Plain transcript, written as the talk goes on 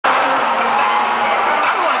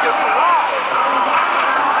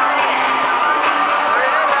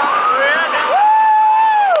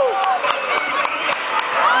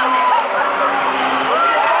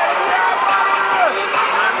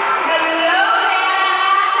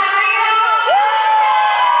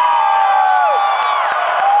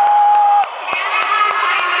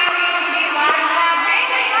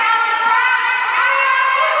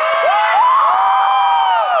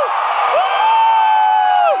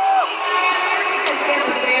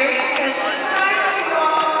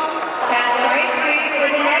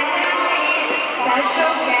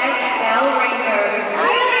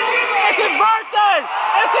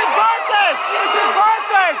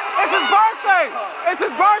birthday! It's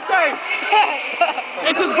his birthday!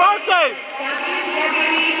 It's his birthday!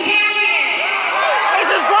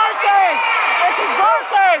 It's his birthday! It's his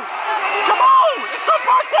birthday! Come on! It's your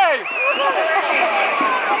birthday!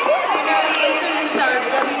 Do you know the answer to our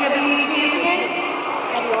WWE champion?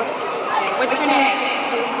 What's your name?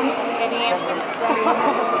 Any answer?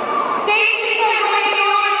 Stacy said Randy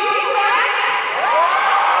Orton.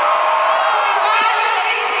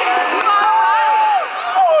 Congratulations, you are right.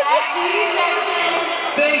 Back to you, Justin.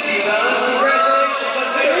 Thank you, fellas. Congratulations.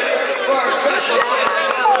 Let's hear it for our special guest.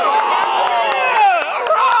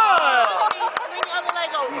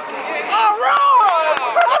 All right!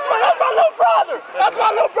 That's my little brother! That's my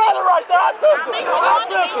little